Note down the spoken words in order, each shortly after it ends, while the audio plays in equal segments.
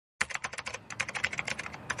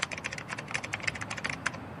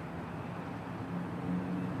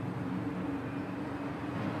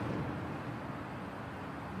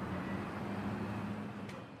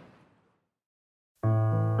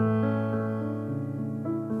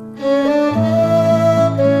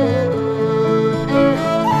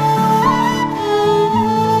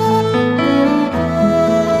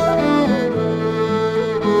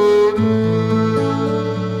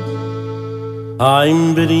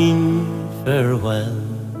bidding farewell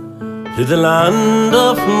to the land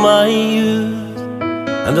of my youth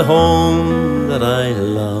and the home that I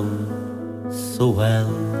love so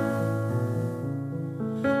well.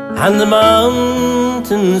 And the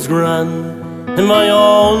mountains grand in my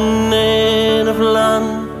own native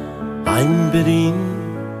land, I'm bidding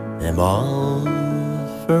them all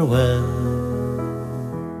farewell.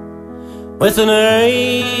 With an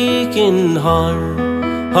aching heart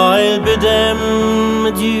I'll bid them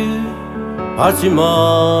adieu, for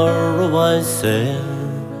tomorrow I sail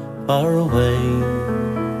far away.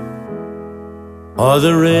 O'er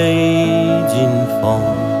the raging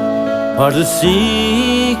foam, or to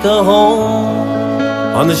seek a home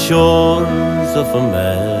on the shores of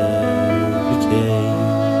Amerikay.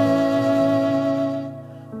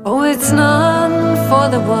 Oh, it's none for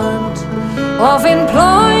the want of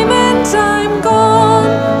employment I'm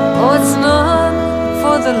gone. Oh, it's none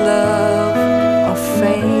for the love of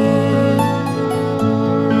fame.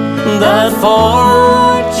 That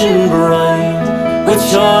fortune bright would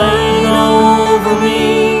shine over me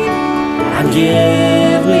and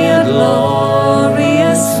give me a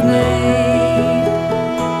glorious name.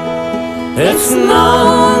 It's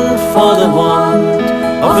none for the want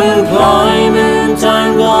of employment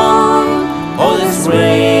I'm gone. Oh, this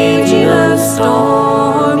raging and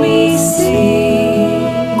stormy sea,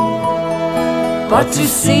 but to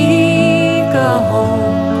seek a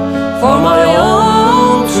home for my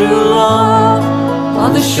own true love on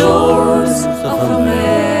the shores of Amerikay.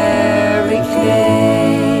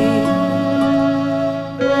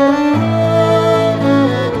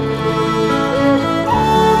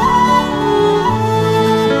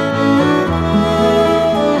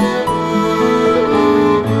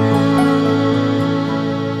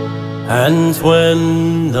 And when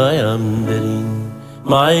I am bidding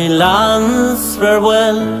my lands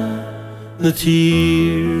farewell, the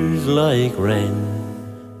tears like rain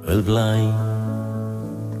will blind.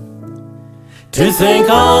 To think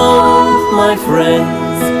of my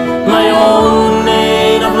friends, my own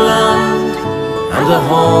native land, and the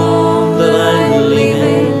home that I'm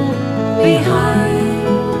leaving behind.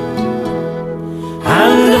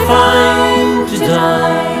 And if I'm to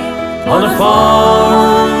die on a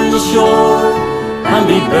foreign shore and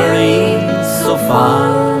be buried so far,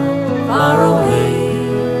 far away,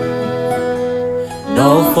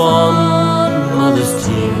 no fond mother's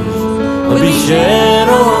tears will be shed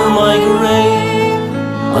o'er my grave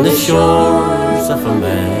on the shores of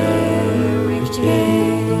Amerikay.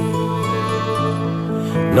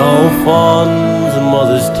 No fond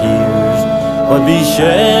mother's tears will be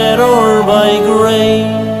shed o'er my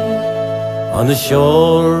grave on the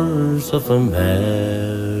shores of Amerikay.